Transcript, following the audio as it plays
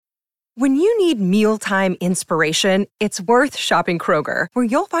When you need mealtime inspiration, it's worth shopping Kroger, where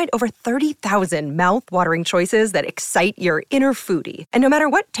you'll find over 30,000 mouth-watering choices that excite your inner foodie. And no matter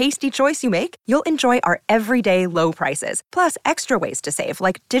what tasty choice you make, you'll enjoy our everyday low prices, plus extra ways to save,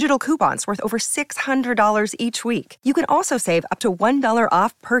 like digital coupons worth over $600 each week. You can also save up to $1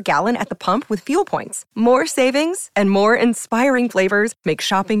 off per gallon at the pump with fuel points. More savings and more inspiring flavors make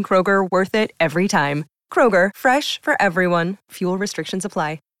shopping Kroger worth it every time. Kroger, fresh for everyone. Fuel restrictions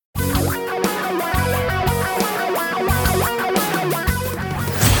apply.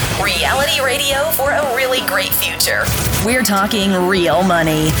 Reality radio for a really great future. We're talking real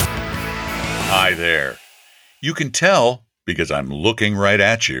money. Hi there. You can tell, because I'm looking right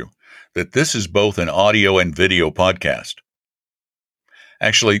at you, that this is both an audio and video podcast.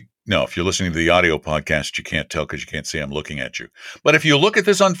 Actually, no, if you're listening to the audio podcast, you can't tell because you can't see I'm looking at you. But if you look at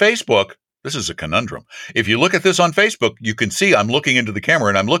this on Facebook, this is a conundrum. If you look at this on Facebook, you can see I'm looking into the camera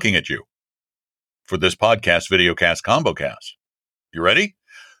and I'm looking at you for this podcast, videocast, combo cast. You ready?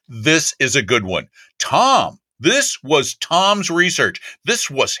 This is a good one. Tom, this was Tom's research. This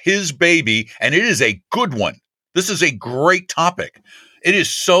was his baby, and it is a good one. This is a great topic. It is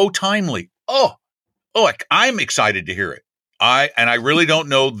so timely. I'm excited to hear it. I really don't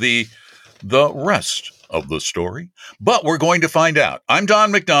know the rest of the story, but we're going to find out. I'm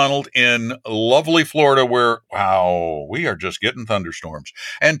Don McDonald in lovely Florida where, wow, we are just getting thunderstorms.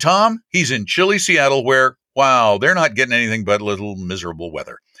 And Tom, he's in chilly Seattle where, wow, they're not getting anything but little miserable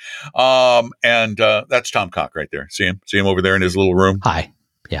weather. That's Tom Cock right there. See him over there in his little room. Hi.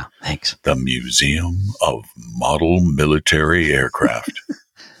 Yeah. Thanks. The Museum of Model Military Aircraft.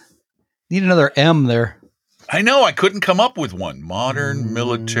 Need another M there. I know. I couldn't come up with one. Modern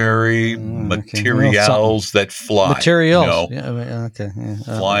military materials that fly. Materials. No. Yeah, okay. Yeah.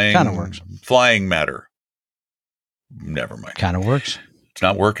 Flying. Kind of works. Flying matter. Never mind. Kind of works. It's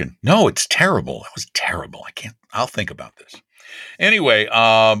not working. No, it's terrible. That was terrible. I'll think about this. Anyway,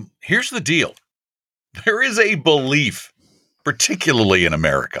 here's the deal. There is a belief, particularly in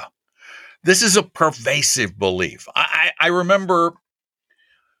America. This is a pervasive belief. I remember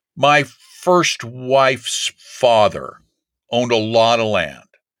my first wife's father owned a lot of land,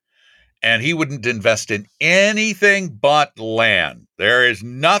 and he wouldn't invest in anything but land. There is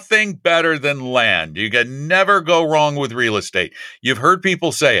nothing better than land. You can never go wrong with real estate. You've heard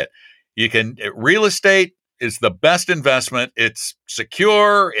people say it. Real estate is the best investment. It's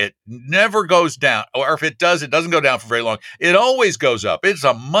secure. It never goes down. Or if it does, it doesn't go down for very long. It always goes up. It's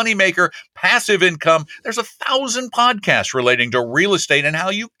a moneymaker, passive income. There's 1,000 podcasts relating to real estate and how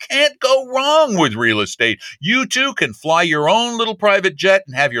you can't go wrong with real estate. You too can fly your own little private jet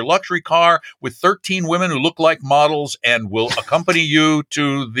and have your luxury car with 13 women who look like models and will accompany you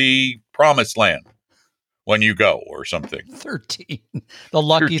to the promised land when you go or something. 13. The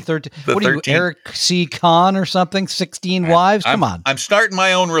lucky 13. The What are you, 13? Eric C. Kahn or something? 16 wives? Come on. I'm starting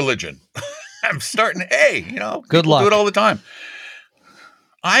my own religion. I'm starting, Good luck. do it all the time.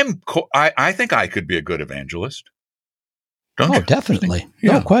 I think I could be a good evangelist. Don't you? Definitely.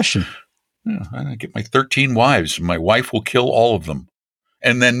 Yeah. No question. Yeah, I get my 13 wives. My wife will kill all of them.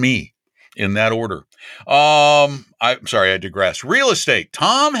 And then me. In that order. I'm sorry, I digress. Real estate.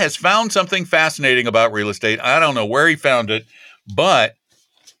 Tom has found something fascinating about real estate. I don't know where he found it, but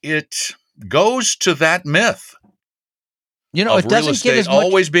it goes to that myth. It of real doesn't estate get as much,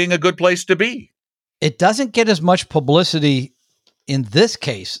 always being a good place to be. It doesn't get as much publicity in this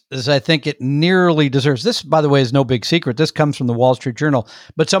case as I think it nearly deserves. This, by the way, is no big secret. This comes from the Wall Street Journal,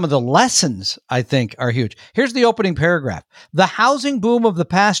 but some of the lessons I think are huge. Here's the opening paragraph. The housing boom of the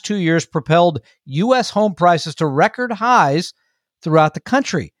past 2 years propelled U.S. home prices to record highs throughout the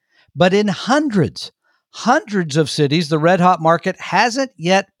country. But in hundreds of cities, the red hot market hasn't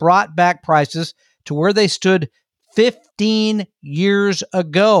yet brought back prices to where they stood 15 years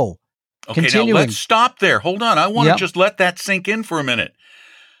ago. Okay, Continuing. now let's stop there. Hold on. I want to just let that sink in for a minute.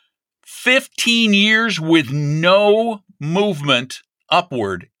 15 years with no movement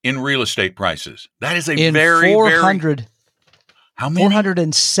upward in real estate prices. That is a very, 400, how many?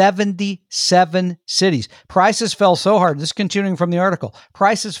 477 cities. Prices fell so hard. This is continuing from the article.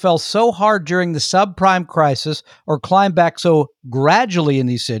 Prices fell so hard during the subprime crisis or climbed back so gradually in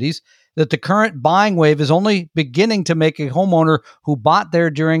these cities that the current buying wave is only beginning to make a homeowner who bought there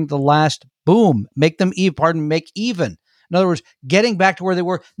during the last boom make even. In other words, getting back to where they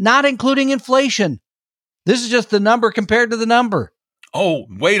were, not including inflation. This is just the number compared to the number. Oh,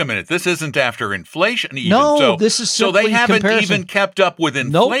 wait a minute. This isn't after inflation even. No, this is simply so they haven't comparison. even kept up with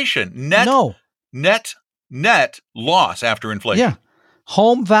inflation. Nope. Net loss after inflation. Yeah.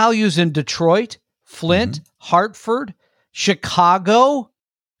 Home values in Detroit, Flint, Hartford, Chicago,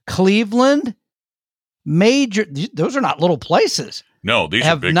 Cleveland, major, those are not little places. No, these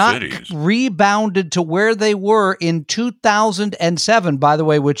have are big not cities. Rebounded to where they were in 2007, by the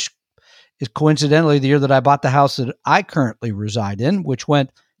way, which is coincidentally the year that I bought the house that I currently reside in, which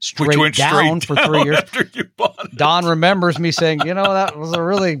went straight down for 3 years. After you bought it. Don remembers me saying, that was a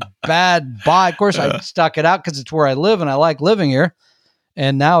really bad buy. Of course, I stuck it out because it's where I live and I like living here.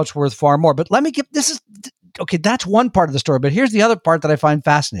 And now it's worth far more. But let me that's one part of the story. But here's the other part that I find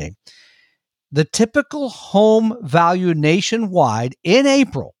fascinating. The typical home value nationwide in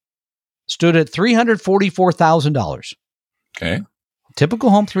April stood at $344,000. Okay. Typical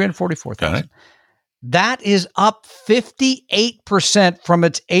home, $344,000. That is up 58% from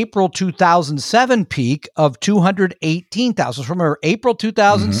its April 2007 peak of $218,000. Remember, April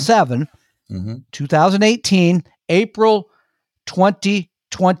 2007, 2018, April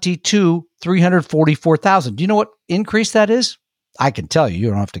 2022, $344,000. Do you know what increase that is? I can tell you. You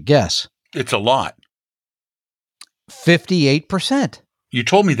don't have to guess. It's a lot. 58%. You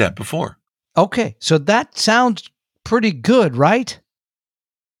told me that before. Okay, so that sounds pretty good, right?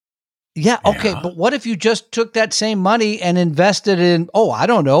 Yeah, okay, but what if you just took that same money and invested in, I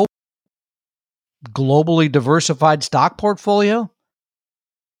don't know, globally diversified stock portfolio?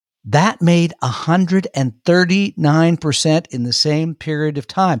 That made 139% in the same period of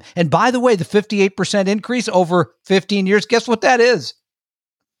time. And by the way, the 58% increase over 15 years, guess what that is?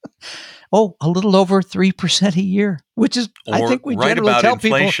 A little over 3% a year, which is, I think we generally tell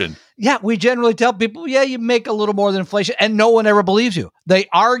inflation. people. Yeah, we generally tell people, you make a little more than inflation, and no one ever believes you. They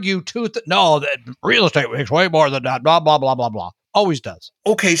argue no, that real estate makes way more than that, blah, blah, blah, blah, blah. Always does.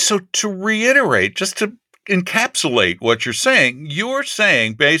 Okay, so to reiterate, just to encapsulate what you're saying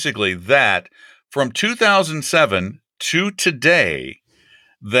basically that from 2007 to today,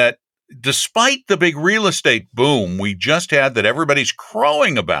 that despite the big real estate boom we just had that everybody's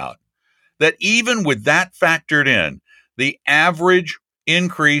crowing about, that even with that factored in, the average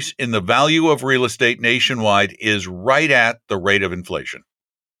increase in the value of real estate nationwide is right at the rate of inflation.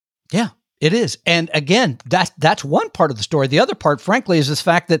 Yeah, it is. And again, that's one part of the story. The other part, frankly, is this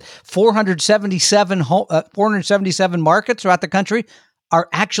fact that 477 markets throughout the country are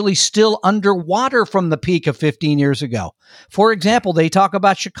actually still underwater from the peak of 15 years ago. For example, they talk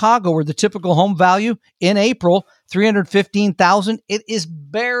about Chicago, where the typical home value in April, $315,000. It is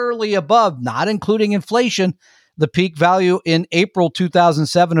barely above, not including inflation, the peak value in April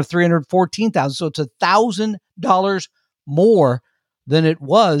 2007 of $314,000. So it's $1,000 more than it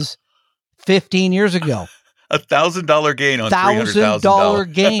was 15 years ago. $1,000 gain on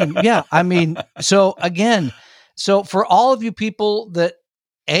 $1,000 gain. Yeah. I mean, so for all of you people that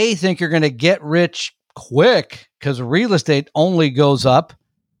think you're going to get rich quick because real estate only goes up.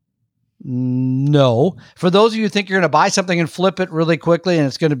 No. For those of you who think you're going to buy something and flip it really quickly and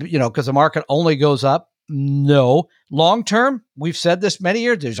it's going to be, because the market only goes up. No. Long term, we've said this many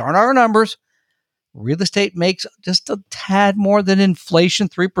years. These aren't our numbers. Real estate makes just a tad more than inflation,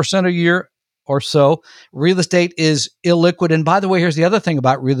 3% a year or so. Real estate is illiquid. And by the way, here's the other thing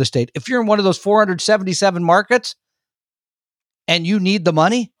about real estate. If you're in one of those 477 markets and you need the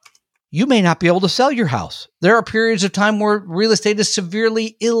money, you may not be able to sell your house. There are periods of time where real estate is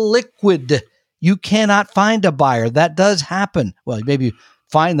severely illiquid. You cannot find a buyer. That does happen. Well, maybe you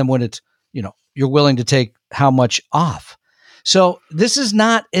find them when it's, you're willing to take how much off. So this is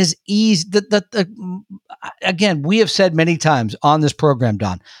not as easy. Again, we have said many times on this program,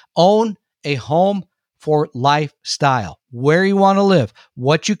 Don, own a home for lifestyle, where you want to live,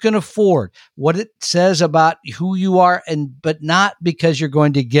 what you can afford, what it says about who you are, but not because you're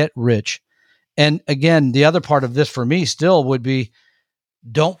going to get rich. And again, the other part of this for me still would be,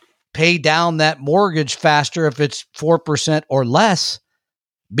 don't pay down that mortgage faster if it's 4% or less,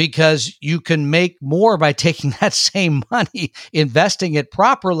 because you can make more by taking that same money, investing it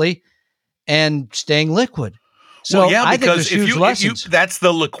properly, and staying liquid. So I think there's huge lessons. That's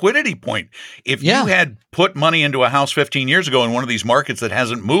the liquidity point. If you had put money into a house 15 years ago in one of these markets that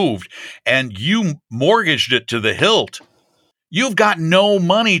hasn't moved and you mortgaged it to the hilt, you've got no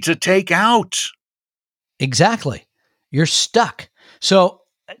money to take out. Exactly. You're stuck. So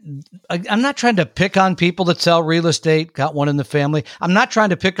I'm not trying to pick on people that sell real estate. Got one in the family. I'm not trying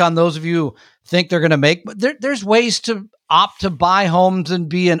to pick on those of you who think they're going to make, but there's ways to opt to buy homes and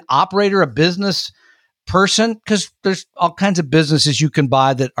be an operator, a business person, because there's all kinds of businesses you can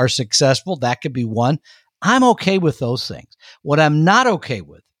buy that are successful. That could be one. I'm okay with those things. What I'm not okay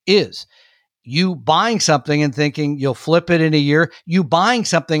with is you buying something and thinking you'll flip it in a year. You buying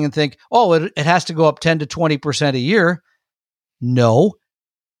something and think, it has to go up 10 to 20% a year. No,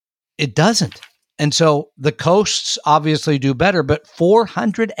 it doesn't. And so the coasts obviously do better, but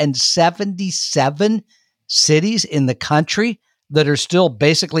 477 cities in the country that are still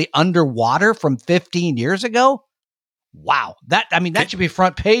basically underwater from 15 years ago. Wow. That should be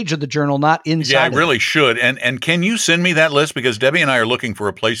front page of the Journal, not inside. Yeah, it really should. And can you send me that list? Because Debbie and I are looking for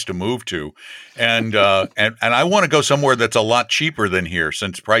a place to move to. And and I want to go somewhere that's a lot cheaper than here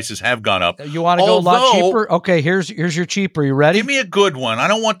since prices have gone up. You want to go a lot cheaper? Okay, here's your cheaper. You ready? Give me a good one. I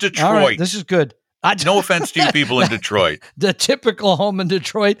don't want Detroit. All right, this is good. No offense to you people in Detroit. The typical home in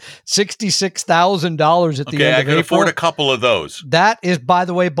Detroit, $66,000 at the end of April. Okay, I can afford a couple of those. That is, by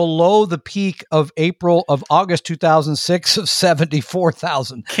the way, below the peak of August 2006 of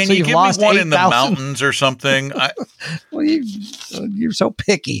 $74,000. Can you give me one in the mountains or something? Well, you're so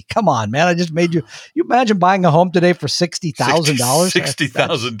picky. Come on, man. I just made you. You imagine buying a home today for $60,000?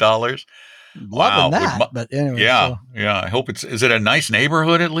 $60,000. Loving that. But anyway. Yeah. I hope is it a nice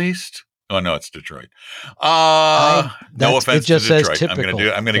neighborhood at least? Oh no, it's Detroit. No offense to Detroit.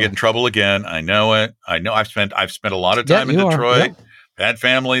 I'm going to get in trouble again. I know it. I know I've spent a lot of time in Detroit. Had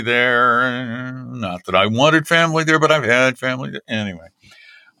family there. Not that I wanted family there, but I've had family there. Anyway,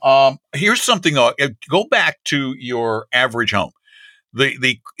 here's something. Go back to your average home.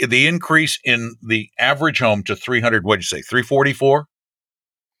 The increase in the average home to 300. What'd you say? 344.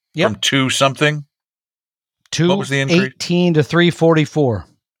 Yep. From 2 something. What was the increase? 218 to 344.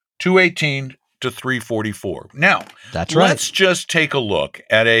 218 to 344. Now, that's right. Let's just take a look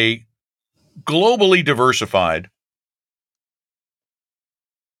at a globally diversified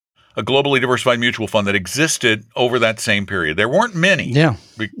mutual fund that existed over that same period. There weren't many. Yeah.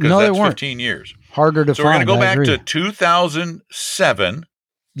 Because that's 15 years. Harder to find. So we're going to go back to 2007.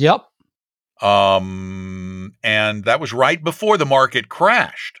 Yep. And that was right before the market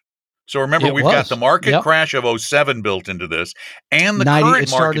crashed. So remember, we've got the market crash of 2007 built into this, and the current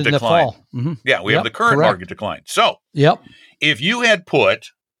market decline. Mm-hmm. Yeah, we have the current market decline. So, if you had put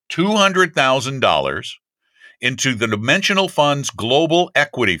 $200,000 into the Dimensional Fund's Global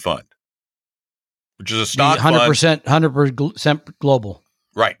Equity Fund, which is a stock 100% global,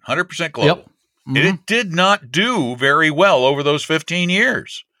 right? 100% global. Yep. Mm-hmm. It did not do very well over those 15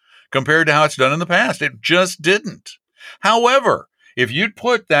 years compared to how it's done in the past. It just didn't. However, if you'd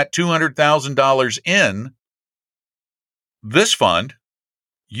put that $200,000 in this fund,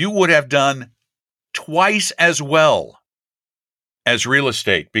 you would have done twice as well as real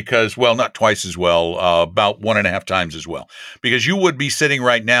estate because, well, not twice as well, about 1.5 times as well, because you would be sitting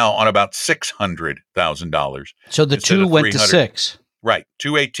right now on about $600,000. So the 2 went to 6. Right.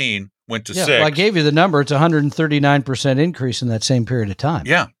 218 went to 6. Well, I gave you the number. It's 139% increase in that same period of time.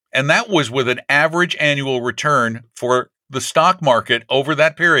 Yeah. And that was with an average annual return for the stock market over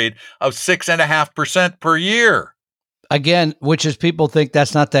that period of 6.5% per year. Again, which is people think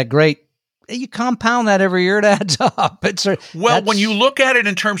that's not that great. You compound that every year, it adds up. When you look at it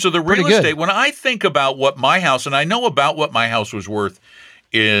in terms of the real estate, when I think about what my house, and I know about what my house was worth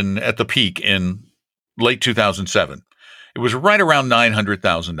at the peak in late 2007, it was right around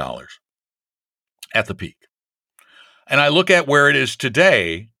 $900,000 at the peak. And I look at where it is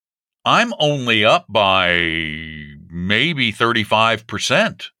today, I'm only up by maybe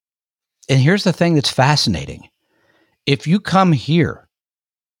 35%. And here's the thing that's fascinating. If you come here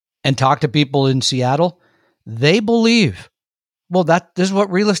and talk to people in Seattle, they believe, well, this is what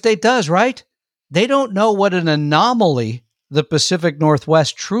real estate does, right? They don't know what an anomaly the Pacific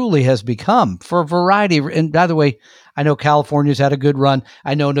Northwest truly has become for a variety. And by the way, I know California's had a good run.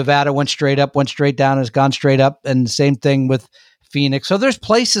 I know Nevada went straight up, went straight down, has gone straight up. And same thing with Phoenix. So there's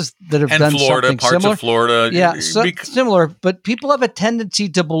places that have done Florida, something parts similar. Of Florida. Yeah, similar. But people have a tendency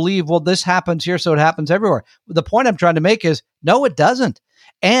to believe, well, this happens here, so it happens everywhere. The point I'm trying to make is, no, it doesn't.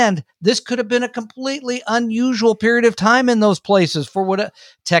 And this could have been a completely unusual period of time in those places for what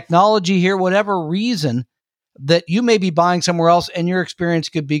technology here, whatever reason that you may be buying somewhere else, and your experience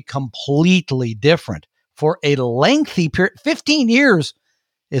could be completely different for a lengthy period. 15 years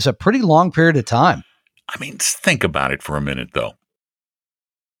is a pretty long period of time. I mean, think about it for a minute, though.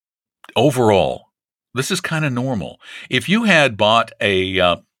 Overall, this is kind of normal. If you had bought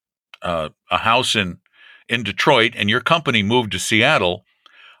a house in Detroit and your company moved to Seattle,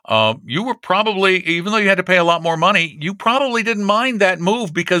 you were probably, even though you had to pay a lot more money, you probably didn't mind that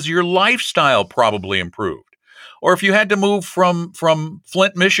move because your lifestyle probably improved. Or if you had to move from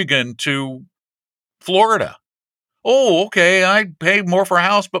Flint, Michigan to Florida, oh, okay, I pay more for a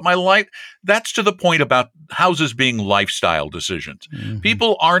house, but my life, that's to the point about houses being lifestyle decisions. Mm-hmm.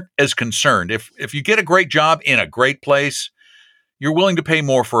 People aren't as concerned. If you get a great job in a great place, you're willing to pay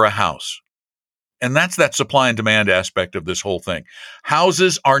more for a house. And that's that supply and demand aspect of this whole thing.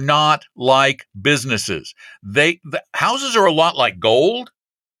 Houses are not like businesses. The houses are a lot like gold.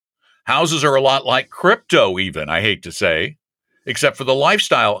 Houses are a lot like crypto, even, I hate to say, except for the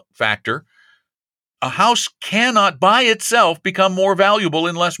lifestyle factor. A house cannot by itself become more valuable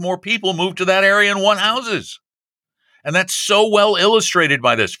unless more people move to that area and want houses. And that's so well illustrated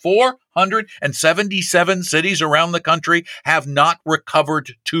by this. 477 cities around the country have not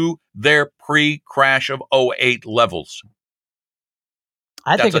recovered to their pre-crash of 08 levels.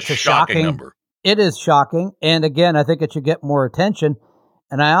 I think That's it's a shocking number. It is shocking. And again, I think it should get more attention.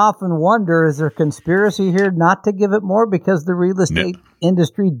 And I often wonder, is there conspiracy here not to give it more because the real estate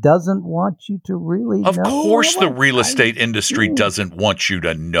industry doesn't want you to really know? Of course the real estate industry doesn't want you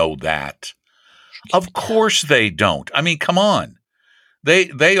to know that. Of course they don't. I mean, come on.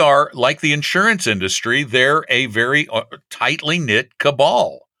 They are like the insurance industry. They're a very tightly knit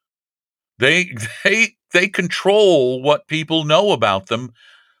cabal. They control what people know about them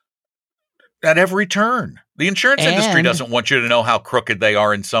at every turn. The insurance industry doesn't want you to know how crooked they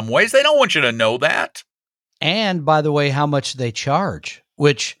are in some ways. They don't want you to know that. And by the way, how much they charge,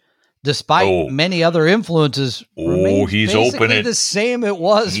 which despite many other influences, remains he's basically opening the same it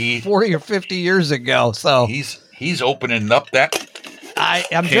was 40 or 50 years ago. So he's opening up that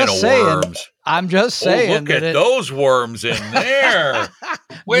I'm just saying. Worms. I'm just saying. Look at those worms in there.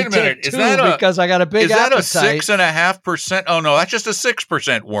 Wait a minute. Is that because I got a big appetite. Is that a 6.5%? Oh no, that's just a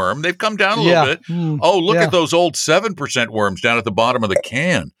 6% worm. They've come down a little bit. Look at those old 7% worms down at the bottom of the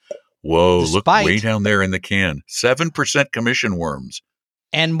can. Whoa, look way down there in the can. 7% commission worms.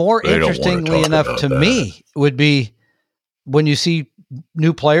 And more interestingly enough to me would be when you see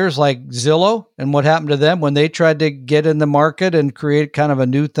new players like Zillow and what happened to them when they tried to get in the market and create kind of a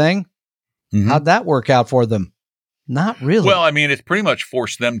new thing. Mm-hmm. How'd that work out for them? Not really. Well, I mean, it's pretty much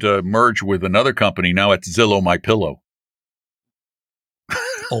forced them to merge with another company. Now it's Zillow My Pillow.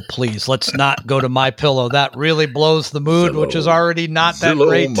 Oh, please, let's not go to My Pillow. That really blows the mood, which is already not that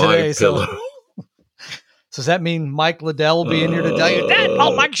great today. So does that mean Mike Liddell will be in here to tell you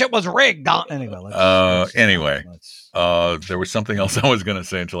that Mike shit was rigged? Anyway, there was something else I was going to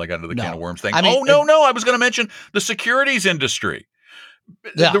say until I got into the can of worms thing. I was going to mention the securities industry.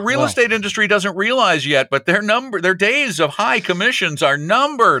 The real estate industry doesn't realize yet, but their days of high commissions are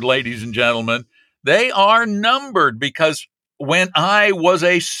numbered, ladies and gentlemen. They are numbered because when I was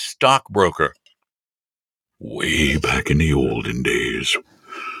a stockbroker, way back in the olden days,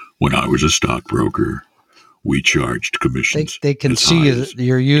 when I was a stockbroker, we charged commissions. They can see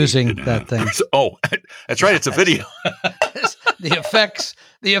you're using that thing. Oh, that's right. It's a video. The effects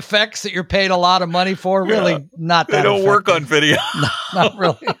that you're paid a lot of money for, really not that. They don't work on video. Not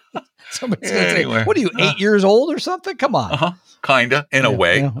really. Somebody's going to say, what are you, 8 years old or something? Come on. Kinda, in a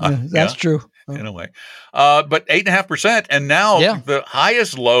way. That's true. In a way. But 8.5%. And now the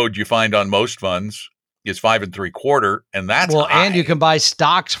highest load you find on most funds is 5 3/4. And that's high. And you can buy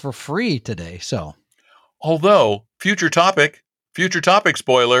stocks for free today. So, although future topic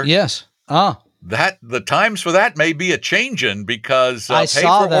spoiler. Yes. That the times for that may be a changing because pay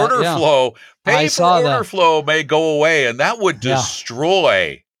for order flow may go away, and that would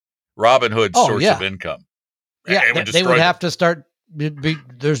destroy Robinhood's source of income. Yeah, they would have to start.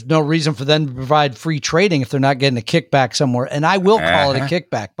 There's no reason for them to provide free trading if they're not getting a kickback somewhere. And I will call it a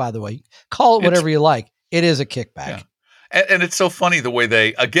kickback, by the way. Call it whatever you like. It is a kickback. Yeah. And it's so funny the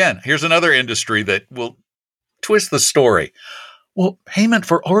way here's another industry that will twist the story. Well, payment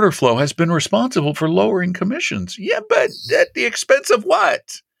for order flow has been responsible for lowering commissions. Yeah, but at the expense of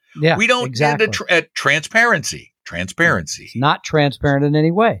what? Yeah, we don't get at transparency. It's not transparent in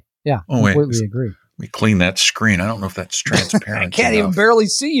any way. Yeah, completely agree. Let me clean that screen. I don't know if that's transparent. I can't even barely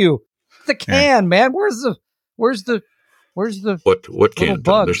see you. The can, man. Where's the what can?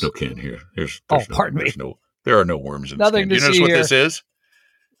 Bugs? There's no can here. Pardon me. There are no worms in this Nothing can. to you see notice what here. this is?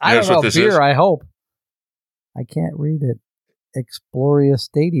 I don't know. Beer, I hope. I can't read it. Exploria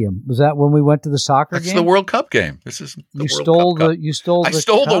Stadium. Was that when we went to the soccer game? That's the World Cup game. This is the I stole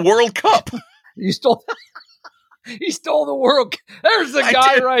the World Cup. You stole the World Cup. There's the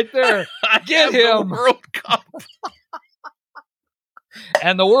guy right there. Get him. The World Cup.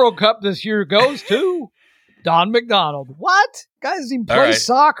 And the World Cup this year goes to Don McDonald. What? Guy doesn't even play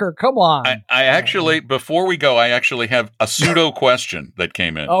soccer. Come on. I actually, before we go, I actually have a pseudo question that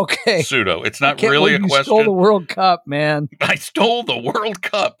came in. Okay. Pseudo. It's not really a question. You stole the World Cup, man. I stole the World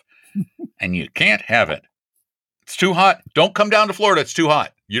Cup, and you can't have it. It's too hot. Don't come down to Florida. It's too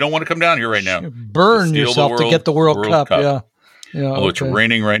hot. You don't want to come down here right now. Burn yourself to get the World Cup. Yeah. Oh, it's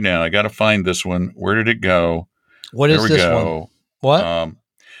raining right now. I got to find this one. Where did it go? What is this one? What?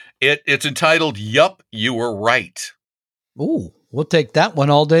 It's entitled, Yup, You Were Right. Ooh, we'll take that one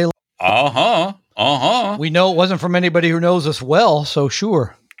all day long. Uh-huh. We know it wasn't from anybody who knows us well, so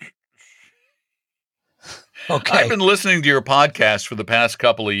sure. Okay. I've been listening to your podcast for the past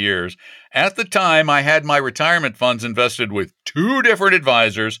couple of years. At the time, I had my retirement funds invested with 2 different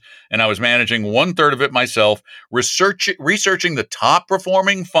advisors, and I was managing 1/3 of it myself, researching the top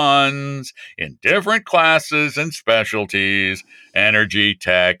performing funds in different classes and specialties, energy,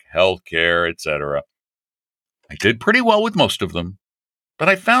 tech, healthcare, etc. I did pretty well with most of them, but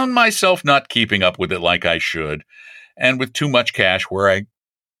I found myself not keeping up with it like I should, and with too much cash where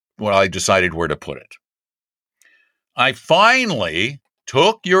I decided where to put it. I finally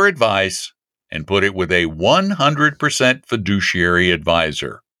took your advice and put it with a 100% fiduciary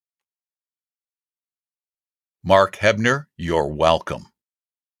advisor. Mark Hebner, you're welcome.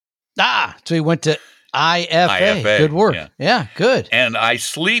 So he went to IFA. Good work. Yeah, good. And I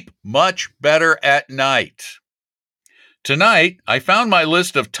sleep much better at night. Tonight, I found my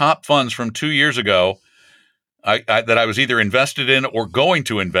list of top funds from 2 years ago that I was either invested in or going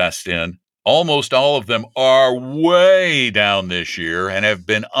to invest in. Almost all of them are way down this year and have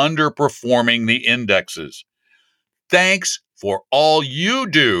been underperforming the indexes. Thanks for all you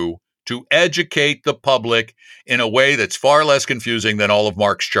do to educate the public in a way that's far less confusing than all of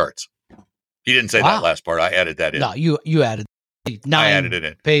Mark's charts. He didn't say that last part. I added that in. No, you added 9 I added it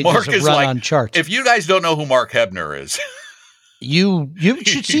in. pages Mark of is run-on charts. If you guys don't know who Mark Hebner is, you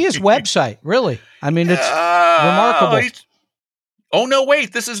should see his website. Really, I mean, it's remarkable. Oh no,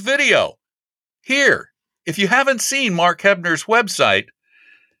 wait! This is video. Here, if you haven't seen Mark Hebner's website,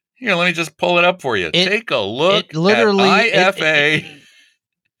 here, let me just pull it up for you. Take a look at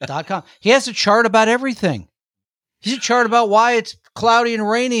IFA.com. He has a chart about everything. He's a chart about why it's cloudy and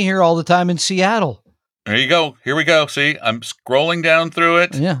rainy here all the time in Seattle. There you go. Here we go. See, I'm scrolling down through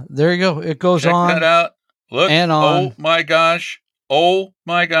it. Yeah, there you go. It goes Check on. that out. Look. And on. Oh, my gosh. Oh,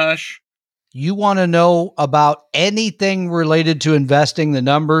 my gosh. You want to know about anything related to investing, the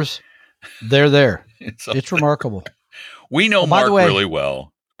numbers, they're there. It's remarkable. We know Mark really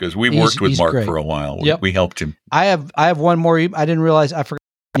well because we worked with Mark for a while. Yep. We helped him. I have one more. I didn't realize I forgot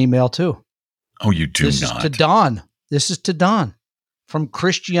an email too. Oh, you do This not. is to Don. This is to Don from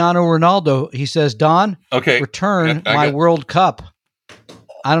Cristiano Ronaldo. He says, Don, return my World Cup.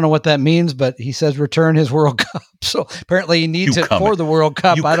 I don't know what that means, but he says return his World Cup. So apparently he needs it for the World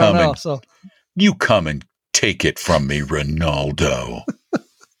Cup. I don't know. So you come and take it from me, Ronaldo.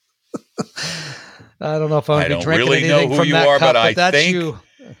 I don't know if I'm don't really know who you are, but I think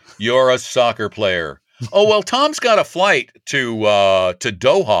you're a soccer player. Oh, well, Tom's got a flight to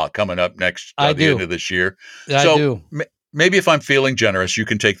Doha coming up next at the end of this year. I do. Maybe if I'm feeling generous, you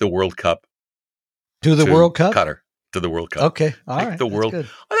can take the World Cup. To the World Cup? Qatar. To the World Cup. Okay. All right. The World. Oh,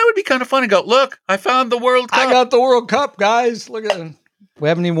 that would be kind of fun to go, look, I found the World Cup. I got the World Cup, guys. Look at it. We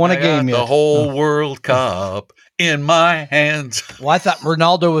haven't even won a game yet. The whole World Cup in my hands. Well, I thought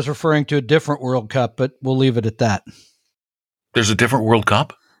Ronaldo was referring to a different World Cup, but we'll leave it at that. There's a different World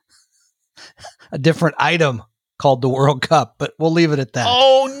Cup? A different item called the World Cup, but we'll leave it at that.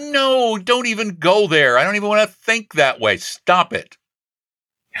 Oh, no. Don't even go there. I don't even want to think that way. Stop it.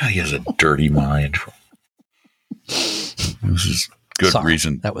 God, he has a dirty mind. This is good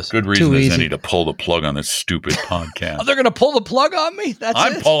reason. That was good reason as any to pull the plug on this stupid podcast. Oh, they're going to pull the plug on me?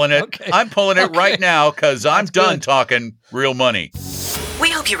 I'm pulling it. Okay. I'm pulling it right now because I'm done talking real money. We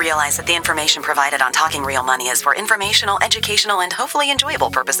hope you realize that the information provided on Talking Real Money is for informational, educational, and hopefully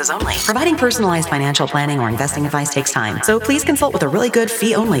enjoyable purposes only. Providing personalized financial planning or investing advice takes time, so please consult with a really good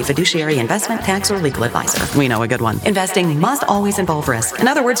fee-only fiduciary investment, tax, or legal advisor. We know a good one. Investing must always involve risk. In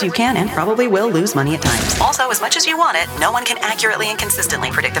other words, you can and probably will lose money at times. Also, as much as you want it, no one can accurately and consistently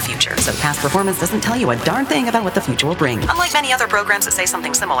predict the future. So past performance doesn't tell you a darn thing about what the future will bring. Unlike many other programs that say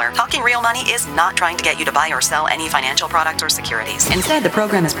something similar, Talking Real Money is not trying to get you to buy or sell any financial products or securities. Instead, the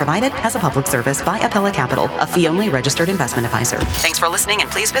program is provided as a public service by Apella Capital, a fee-only registered investment advisor. Thanks for listening,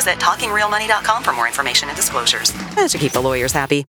 and please visit TalkingRealMoney.com for more information and disclosures. And to keep the lawyers happy.